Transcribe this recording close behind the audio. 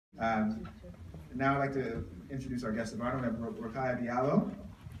Now I'd like to introduce our guest of honor. We have Rokhaya Diallo,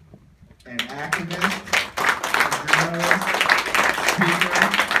 an activist, journalist, speaker,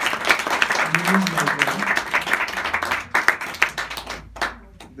 newsmaker.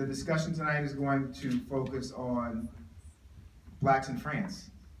 The discussion tonight is going to focus on Blacks in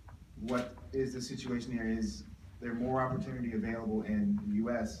France. What is the situation here? Is there more opportunity available in the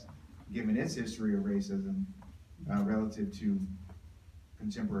U.S. given its history of racism relative to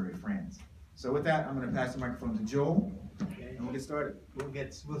contemporary France? So with that, I'm going to pass the microphone to Joel, and we'll get started.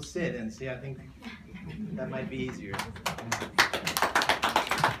 We'll sit and see. I think that might be easier.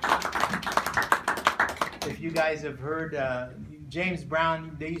 If you guys have heard James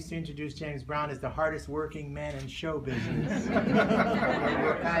Brown, they used to introduce James Brown as the hardest working man in show business.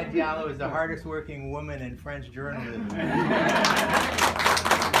 Rokhaya Diallo is the hardest working woman in French journalism.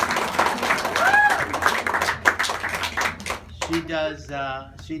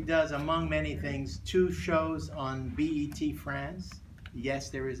 She does, among many things, 2 shows on BET France. Yes,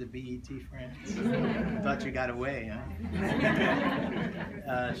 there is a BET France. Thought you got away,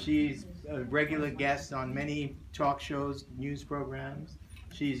 huh? She's a regular guest on many talk shows, news programs.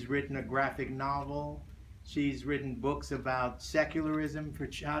 She's written a graphic novel. She's written books about secularism, for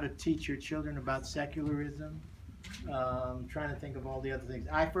how to teach your children about secularism. Trying to think of all the other things.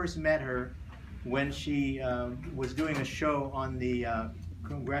 I first met her when she was doing a show on the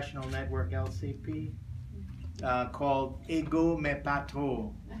Congressional Network LCP called Égaux mais pas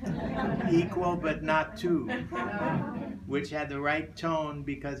trop, equal but not too, which had the right tone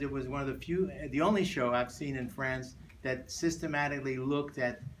because it was one of the only show I've seen in France that systematically looked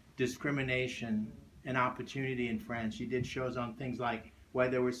at discrimination and opportunity in France. She did shows on things like why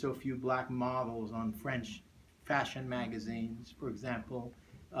there were so few black models on French fashion magazines, for example.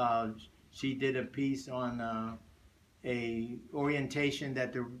 She did a piece on a orientation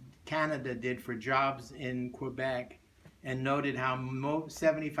that Canada did for jobs in Quebec, and noted how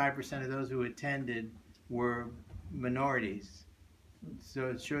 75% of those who attended were minorities. So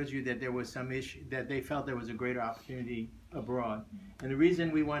it shows you that there was some issue, that they felt there was a greater opportunity abroad. And the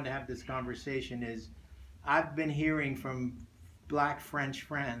reason we wanted to have this conversation is I've been hearing from Black French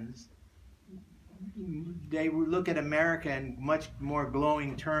friends, they look at America in much more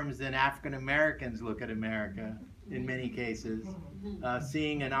glowing terms than African Americans look at America in many cases.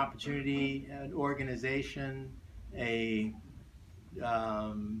 Seeing an opportunity, an organization,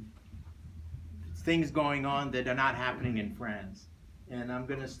 things going on that are not happening in France. And I'm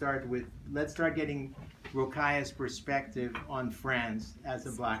going to start with, let's start getting Rokhaya's perspective on France as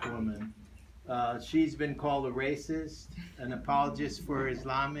a black woman. She's been called a racist, an apologist for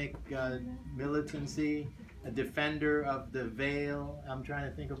Islamic militancy, a defender of the veil. I'm trying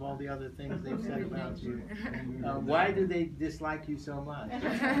to think of all the other things they've said about you. Why do they dislike you so much?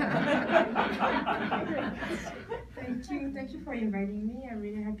 Thank you for inviting me. I'm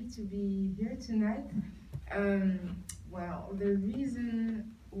really happy to be here tonight. Well, the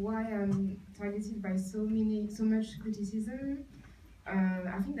reason why I'm targeted by so much criticism,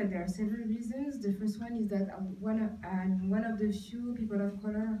 I think that there are several reasons. The first one is that I'm one of the few people of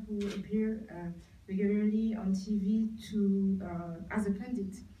color who appear regularly on TV as a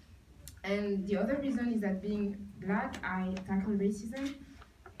pundit. And the other reason is that being black, I tackle racism.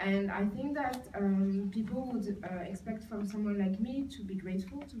 And I think that people would expect from someone like me to be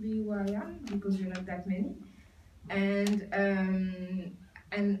grateful to be who I am, because we're not that many.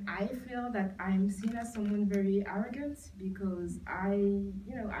 And I feel that I'm seen as someone very arrogant because I'm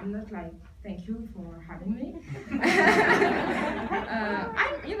not like, thank you for having me.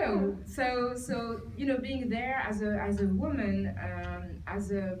 Being there as a woman,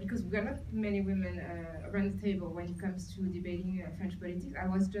 because we are not many women around the table when it comes to debating French politics. I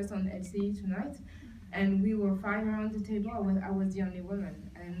was just on LCE tonight, and we were 5 around the table. I was the only woman,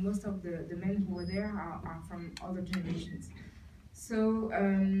 and most of the men who were there are from other generations. So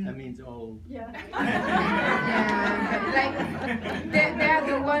that means old. Yeah. Yeah, like they are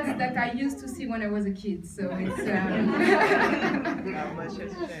the ones that I used to see when I was a kid. So it's How much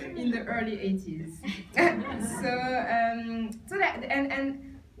has changed? In the early 80s.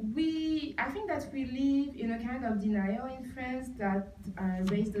 I think that we live in a kind of denial in France that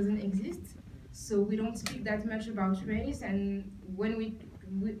race doesn't exist. So we don't speak that much about race, and when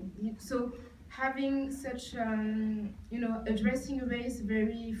so having such, addressing race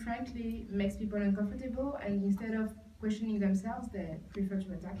very frankly makes people uncomfortable, and instead of questioning themselves, they prefer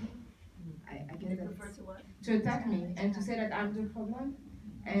to attack me. I get that. To attack me and to say that I'm the problem,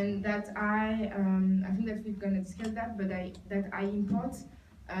 and that I think that we're gonna discuss that, but that I import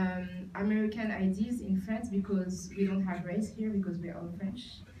American ideas in France because we don't have race here because we're all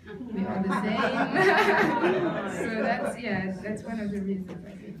French. We are the same. So that's one of the reasons,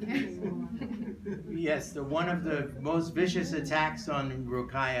 I think. Yes, one of the most vicious attacks on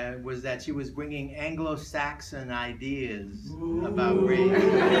Rokhaya was that she was bringing Anglo-Saxon ideas about race. You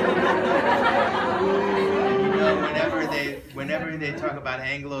know, whenever they talk about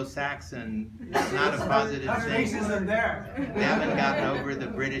Anglo-Saxon, it's not a positive thing. Racism there. They haven't gotten over the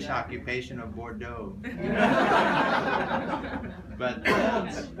British occupation of Bordeaux. But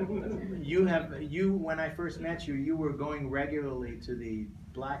when I first met you, you were going regularly to the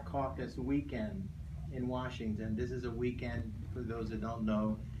Black Caucus weekend in Washington. This is a weekend, for those that don't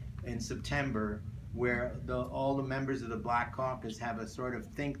know, in September, where all the members of the Black Caucus have a sort of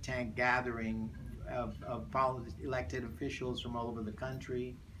think tank gathering of elected officials from all over the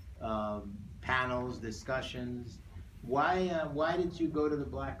country, panels, discussions. Why did you go to the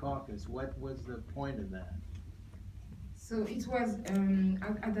Black Caucus? What was the point of that? So it was,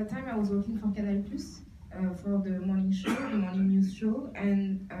 at that time I was working for Canal Plus for the morning show, the morning news show,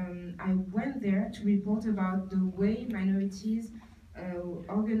 and I went there to report about the way minorities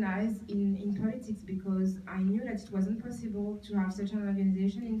organize in politics, because I knew that it wasn't possible to have such an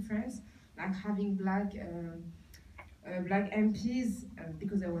organization in France, like having black MPs,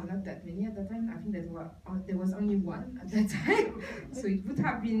 because there were not that many at that time. I think that there was only one at that time, so it would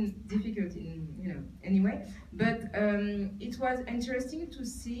have been difficult anyway. But it was interesting to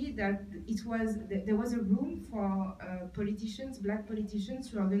see that there was a room for black politicians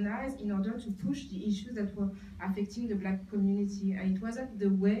to organize in order to push the issues that were affecting the black community, and it wasn't the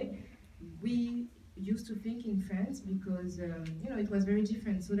way we used to think in France, because it was very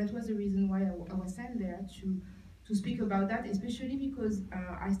different. So that was the reason why I was sent there to speak about that, especially because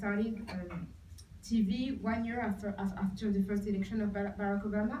I started TV 1 year after the first election of Barack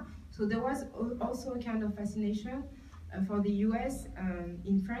Obama. So there was also a kind of fascination for the US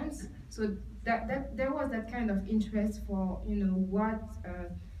in France. So that there was that kind of interest for what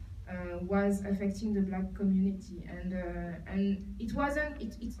was affecting the black community, and it wasn't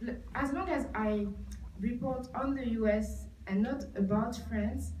as long as I report on the US and not about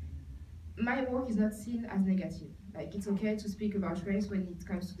France, my work is not seen as negative. Like, it's okay to speak about race when it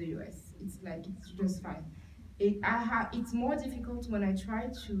comes to the US. It's just fine. It's more difficult when I try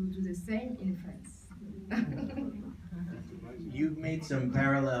to do the same in France. You've made some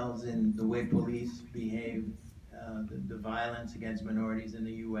parallels in the way police behave, the violence against minorities in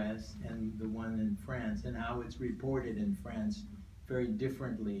the US and the one in France, and how it's reported in France very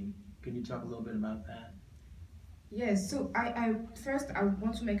differently. Can you talk a little bit about that? Yes, so first I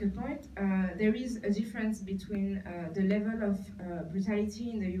want to make a point. There is a difference between the level of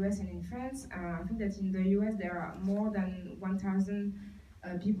brutality in the US and in France. I think that in the US there are more than 1,000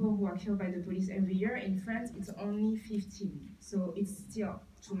 people who are killed by the police every year. In France it's only 15, so it's still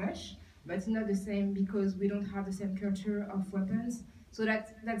too much, but it's not the same because we don't have the same culture of weapons, so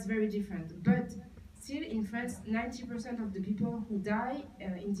that's very different. But still in France, 90% of the people who die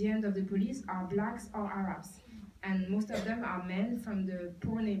in the hand of the police are blacks or Arabs. And most of them are men from the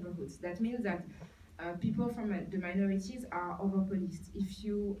poor neighborhoods. That means that people from the minorities are over-policed. If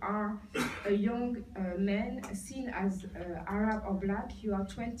you are a young man seen as Arab or black, you are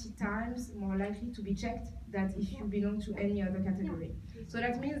 20 times more likely to be checked than if you belong to any other category. So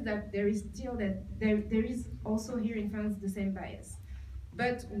that means that there is also here in France the same bias.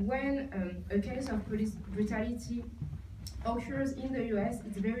 But when a case of police brutality occurs in the US,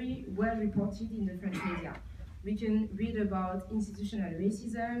 it's very well reported in the French media. We can read about institutional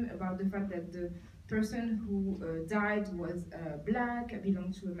racism, about the fact that the person who died was black,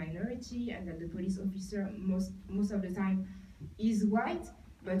 belonged to a minority, and that the police officer most of the time is white.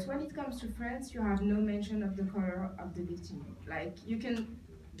 But when it comes to France, you have no mention of the color of the victim. Like, you can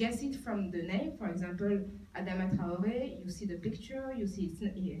guess it from the name. For example, Adama Traoré, you see the picture, you see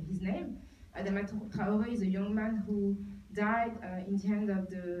his name. Adama Traoré is a young man who died in the hand of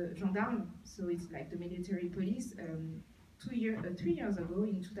the gendarmes, so it's like the military police. 3 years ago,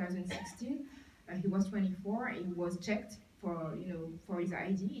 in 2016, he was 24. He was checked for his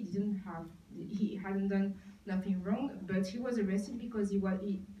ID. He hadn't done nothing wrong, but he was arrested because he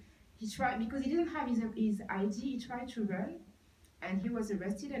tried, because he didn't have his ID. He tried to run, and he was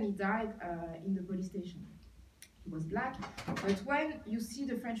arrested, and he died in the police station. He was black, but when you see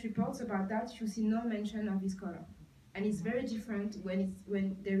the French reports about that, you see no mention of his color. And it's very different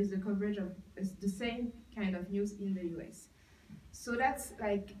when there is a coverage of the same kind of news in the US. So that's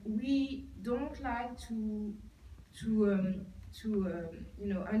like, we don't like to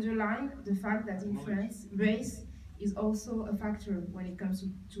underline the fact that in France, race is also a factor when it comes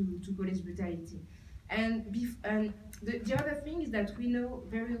to police brutality. And the other thing is that we know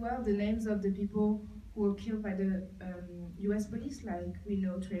very well the names of the people who were killed by the US police, like we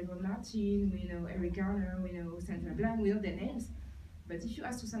know Trayvon Martin, we know Eric Garner, we know Sandra Bland, we know their names. But if you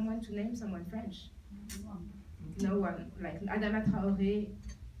ask to someone to name someone French, no one. Like Adama Traoré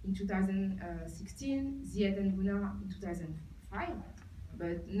in 2016, Ziad Ngouna in 2005,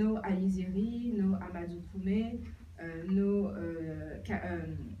 but no Ali Ziri, no Amadou Koumé, no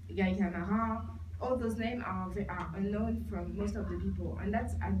Guy Camara. All those names are unknown from most of the people, and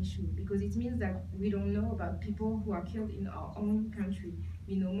that's an issue because it means that we don't know about people who are killed in our own country.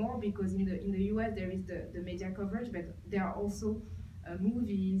 We know more because in the US there is the media coverage, but there are also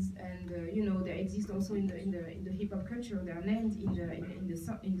movies, and there exist also in the hip hop culture. They are named in the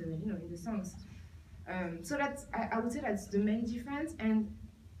songs. So that's I would say that's the main difference. And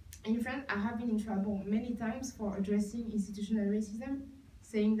in France, I have been in trouble many times for addressing institutional racism,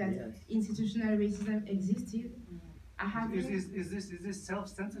 saying that institutional racism existed. I have Is this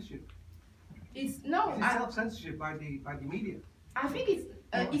self-censorship? It's self-censorship by the media. I think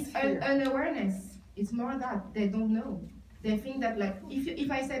it's an awareness. It's more that they don't know. They think that, like, if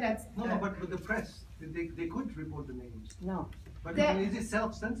I say that But the press, they could report the names. No. But is it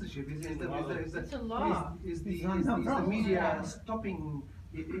self-censorship? It's a law. Is the media stopping?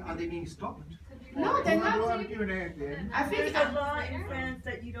 Are they being stopped? No, they're not. I think There's a law in France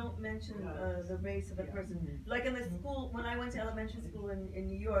that you don't mention the race of the person. Like in the school, when I went to elementary school in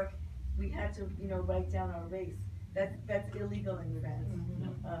New York, we had to, write down our race. That's illegal in France.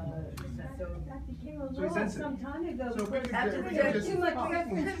 That became a So law it's censored. some time ago. So After There's there's too much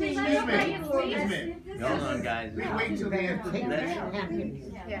reference. Excuse me. Hold on, guys. Wait till the end.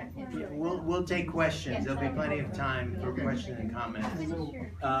 We'll take questions. There'll be plenty of time for questions and comments.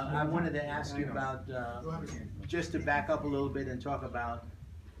 I wanted to ask you about, just to back up a little bit and talk about,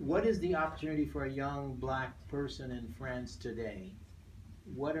 what is the opportunity for a young black person in France today?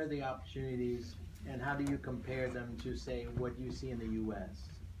 What are the opportunities, and how do you compare them to, say, what you see in the U.S.?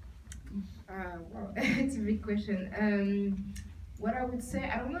 Well, it's a big question. What I would say,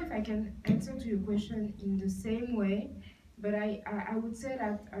 I don't know if I can answer to your question in the same way, but I would say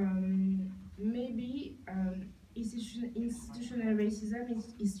that maybe institutional racism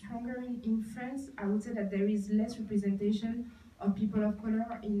is stronger in France. I would say that there is less representation of people of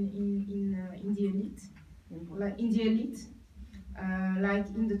color in the elite, like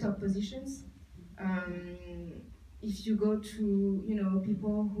in the top positions. If you go to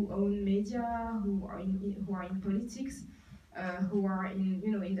people who own media, who are in politics, who are at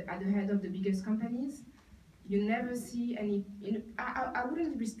the head of the biggest companies, you never see any. I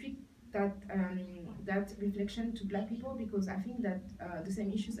wouldn't restrict that reflection to black people, because I think that the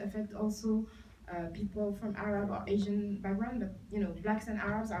same issues affect also people from Arab or Asian background. But blacks and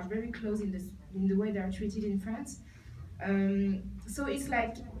Arabs are very close in the way they are treated in France. So it's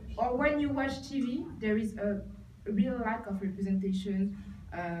like, or when you watch TV, there is a real lack of representation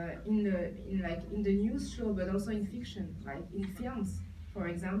in the news show, but also in fiction, like in films, for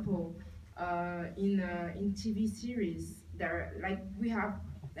example, in TV series. We have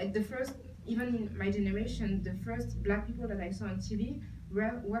the first, even in my generation, the first black people that I saw on TV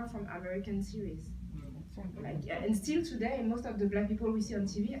were from American series. And still today, most of the black people we see on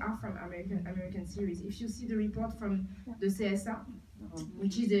TV are from American series. If you see the report from the CSA,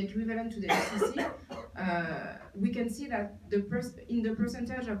 which is the equivalent to the FCC, we can see that in the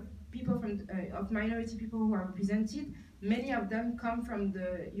percentage of people of minority people who are represented, many of them come from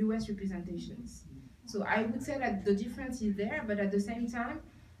the US representations. So I would say that the difference is there, but at the same time,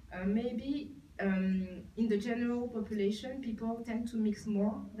 maybe in the general population, people tend to mix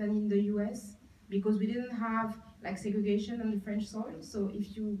more than in the US, because we didn't have segregation on the French soil. So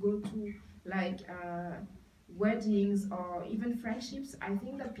if you go to weddings or even friendships, I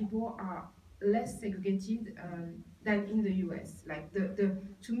think that people are less segregated than in the US.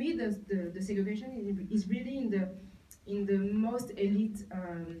 To me, the segregation is really in the most elite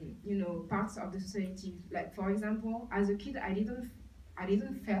parts of the society. Like, for example, as a kid, I didn't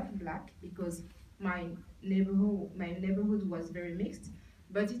felt black because my neighborhood was very mixed.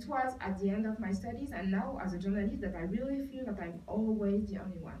 But it was at the end of my studies, and now as a journalist, that I really feel that I'm always the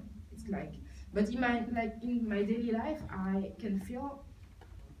only one. It's but in my daily life, I can feel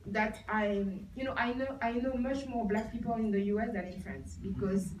that I know much more black people in the US than in France,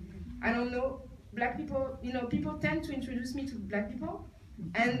 because I don't know, black people, people tend to introduce me to black people,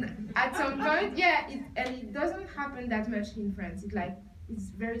 and at some point, it doesn't happen that much in France. It's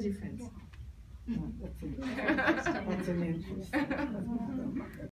very different. That's an interest.